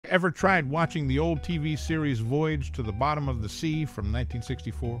ever tried watching the old TV series Voyage to the Bottom of the Sea from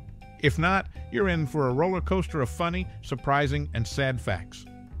 1964? If not, you're in for a roller coaster of funny, surprising, and sad facts.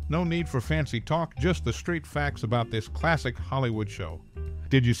 No need for fancy talk, just the straight facts about this classic Hollywood show.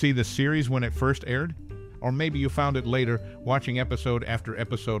 Did you see the series when it first aired? Or maybe you found it later, watching episode after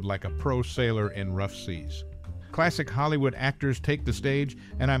episode like a pro sailor in rough seas. Classic Hollywood actors take the stage,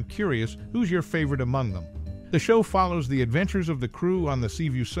 and I'm curious, who's your favorite among them? The show follows the adventures of the crew on the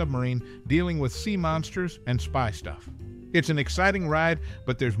Seaview submarine, dealing with sea monsters and spy stuff. It's an exciting ride,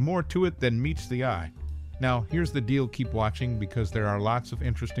 but there's more to it than meets the eye. Now, here's the deal, keep watching, because there are lots of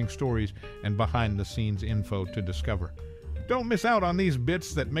interesting stories and behind-the-scenes info to discover. Don't miss out on these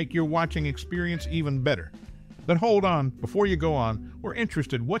bits that make your watching experience even better. But hold on, before you go on, we're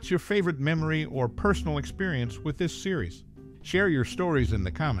interested, what's your favorite memory or personal experience with this series? Share your stories in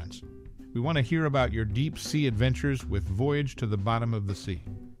the comments. We want to hear about your deep sea adventures with Voyage to the Bottom of the Sea.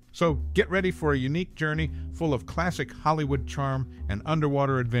 So get ready for a unique journey full of classic Hollywood charm and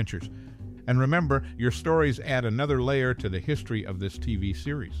underwater adventures. And remember, your stories add another layer to the history of this TV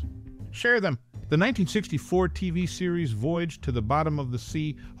series. Share them! The 1964 TV series Voyage to the Bottom of the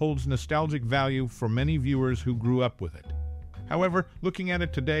Sea holds nostalgic value for many viewers who grew up with it. However, looking at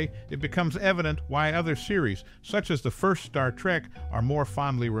it today, it becomes evident why other series, such as the first Star Trek, are more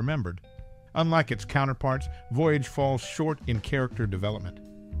fondly remembered. Unlike its counterparts, Voyage falls short in character development.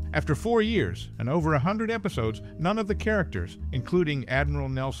 After 4 years and over 100 episodes, none of the characters, including Admiral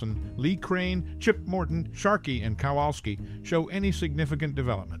Nelson, Lee Crane, Chip Morton, Sharkey, and Kowalski, show any significant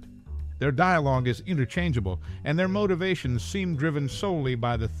development. Their dialogue is interchangeable, and their motivations seem driven solely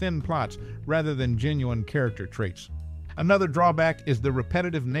by the thin plots rather than genuine character traits. Another drawback is the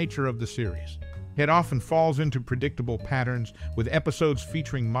repetitive nature of the series. It often falls into predictable patterns, with episodes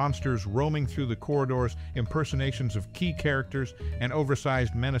featuring monsters roaming through the corridors, impersonations of key characters, and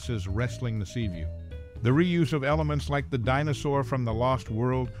oversized menaces wrestling the Seaview. The reuse of elements like the dinosaur from the Lost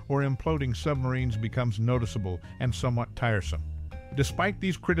World or imploding submarines becomes noticeable and somewhat tiresome. Despite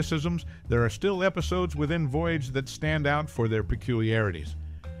these criticisms, there are still episodes within Voyage that stand out for their peculiarities.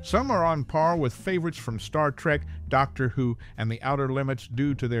 Some are on par with favorites from Star Trek, Doctor Who, and The Outer Limits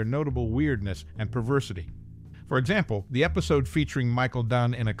due to their notable weirdness and perversity. For example, the episode featuring Michael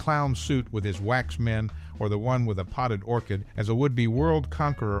Dunn in a clown suit with his wax men, or the one with a potted orchid as a would-be world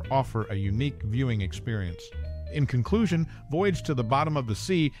conqueror, offer a unique viewing experience. In conclusion, Voyage to the Bottom of the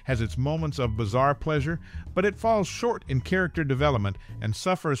Sea has its moments of bizarre pleasure, but it falls short in character development and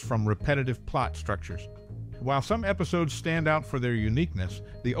suffers from repetitive plot structures. While some episodes stand out for their uniqueness,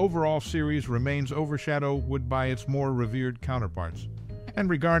 the overall series remains overshadowed by its more revered counterparts. And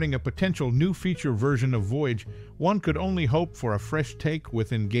regarding a potential new feature version of Voyage, one could only hope for a fresh take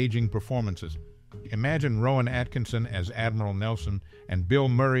with engaging performances. Imagine Rowan Atkinson as Admiral Nelson and Bill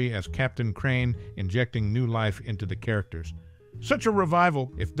Murray as Captain Crane injecting new life into the characters. Such a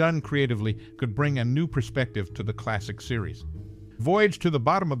revival, if done creatively, could bring a new perspective to the classic series. Voyage to the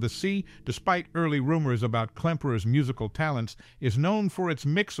Bottom of the Sea, despite early rumors about Klemperer's musical talents, is known for its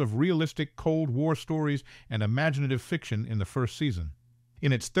mix of realistic Cold War stories and imaginative fiction in the first season.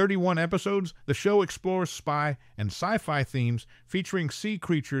 In its 31 episodes, the show explores spy and sci-fi themes featuring sea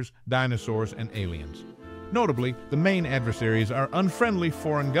creatures, dinosaurs, and aliens. Notably, the main adversaries are unfriendly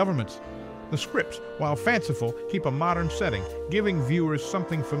foreign governments. The scripts, while fanciful, keep a modern setting, giving viewers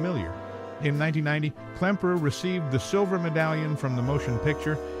something familiar. In 1990, Klemperer received the Silver Medallion from the Motion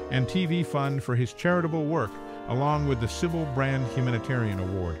Picture and TV Fund for his charitable work, along with the Sybil Brand Humanitarian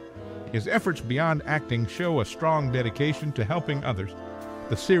Award. His efforts beyond acting show a strong dedication to helping others.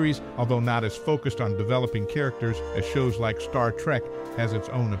 The series, although not as focused on developing characters as shows like Star Trek, has its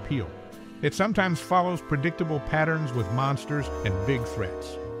own appeal. It sometimes follows predictable patterns with monsters and big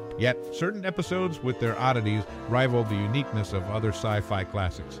threats. Yet, certain episodes with their oddities rival the uniqueness of other sci-fi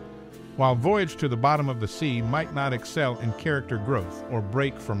classics. While Voyage to the Bottom of the Sea might not excel in character growth or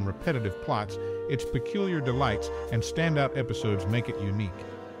break from repetitive plots, its peculiar delights and standout episodes make it unique.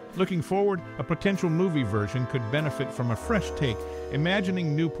 Looking forward, a potential movie version could benefit from a fresh take,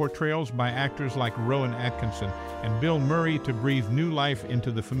 imagining new portrayals by actors like Rowan Atkinson and Bill Murray to breathe new life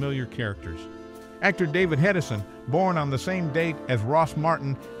into the familiar characters. Actor David Hedison, born on the same date as Ross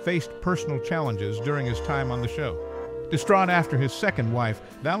Martin, faced personal challenges during his time on the show. Distraught after his second wife,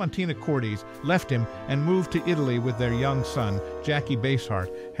 Valentina Cordes, left him and moved to Italy with their young son, Jackie Basehart,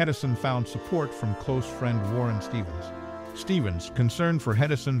 Hedison found support from close friend Warren Stevens, concerned for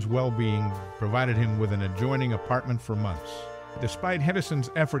Hedison's well-being, provided him with an adjoining apartment for months. Despite Hedison's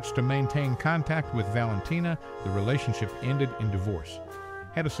efforts to maintain contact with Valentina, the relationship ended in divorce.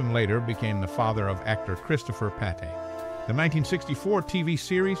 Hedison later became the father of actor Christopher Pate. The 1964 TV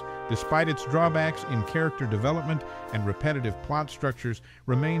series, despite its drawbacks in character development and repetitive plot structures,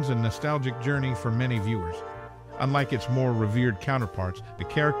 remains a nostalgic journey for many viewers. Unlike its more revered counterparts, the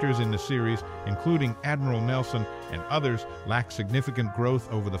characters in the series, including Admiral Nelson and others, lack significant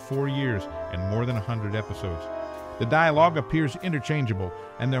growth over the 4 years and more than 100 episodes. The dialogue appears interchangeable,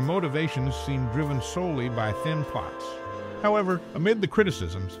 and their motivations seem driven solely by thin plots. However, amid the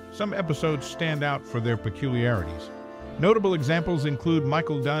criticisms, some episodes stand out for their peculiarities. Notable examples include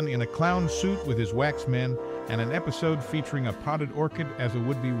Michael Dunn in a clown suit with his wax men and an episode featuring a potted orchid as a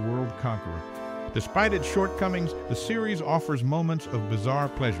would-be world conqueror. Despite its shortcomings, the series offers moments of bizarre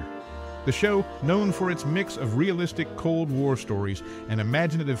pleasure. The show, known for its mix of realistic Cold War stories and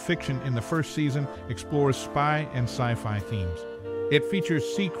imaginative fiction in the first season, explores spy and sci-fi themes. It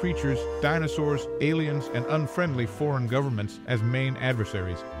features sea creatures, dinosaurs, aliens, and unfriendly foreign governments as main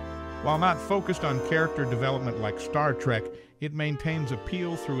adversaries. While not focused on character development like Star Trek, it maintains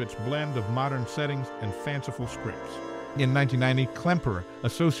appeal through its blend of modern settings and fanciful scripts. In 1990, Klemperer,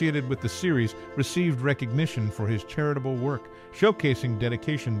 associated with the series, received recognition for his charitable work, showcasing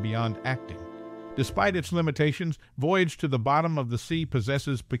dedication beyond acting. Despite its limitations, Voyage to the Bottom of the Sea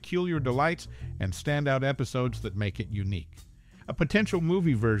possesses peculiar delights and standout episodes that make it unique. A potential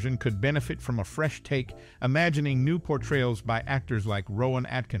movie version could benefit from a fresh take, imagining new portrayals by actors like Rowan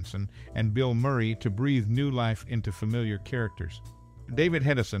Atkinson and Bill Murray to breathe new life into familiar characters. David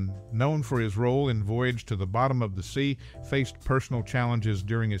Hedison, known for his role in Voyage to the Bottom of the Sea, faced personal challenges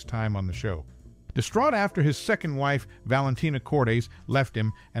during his time on the show. Distraught after his second wife, Valentina Cordes, left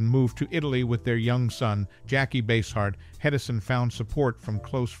him and moved to Italy with their young son, Jackie Basehart, Hedison found support from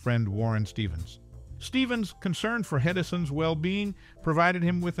close friend Warren Stevens. Stevens, concerned for Hedison's well-being, provided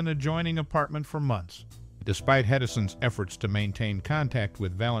him with an adjoining apartment for months. Despite Hedison's efforts to maintain contact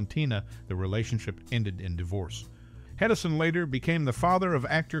with Valentina, the relationship ended in divorce. Hedison later became the father of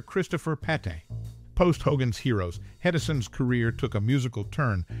actor Christopher Patte. Post-Hogan's Heroes, Hedison's career took a musical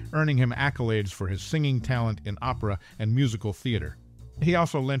turn, earning him accolades for his singing talent in opera and musical theater. He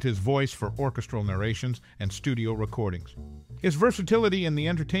also lent his voice for orchestral narrations and studio recordings. His versatility in the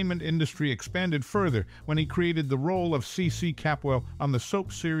entertainment industry expanded further when he created the role of C.C. Capwell on the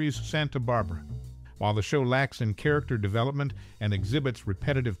soap series Santa Barbara. While the show lacks in character development and exhibits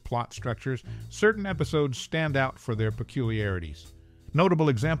repetitive plot structures, certain episodes stand out for their peculiarities. Notable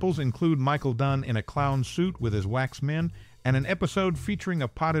examples include Michael Dunn in a clown suit with his wax men and an episode featuring a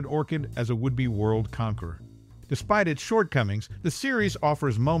potted orchid as a would-be world conqueror. Despite its shortcomings, the series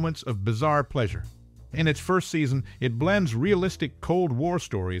offers moments of bizarre pleasure. In its first season, it blends realistic Cold War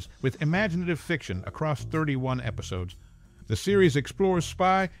stories with imaginative fiction across 31 episodes. The series explores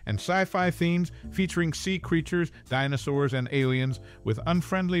spy and sci-fi themes featuring sea creatures, dinosaurs, and aliens, with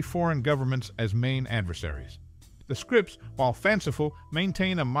unfriendly foreign governments as main adversaries. The scripts, while fanciful,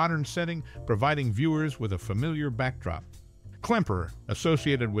 maintain a modern setting, providing viewers with a familiar backdrop. Klemperer,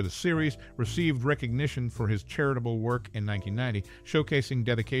 associated with the series, received recognition for his charitable work in 1990, showcasing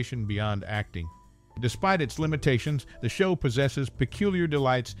dedication beyond acting. Despite its limitations, the show possesses peculiar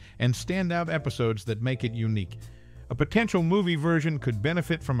delights and standout episodes that make it unique. A potential movie version could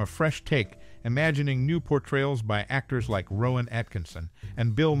benefit from a fresh take, imagining new portrayals by actors like Rowan Atkinson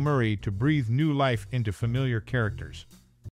and Bill Murray to breathe new life into familiar characters.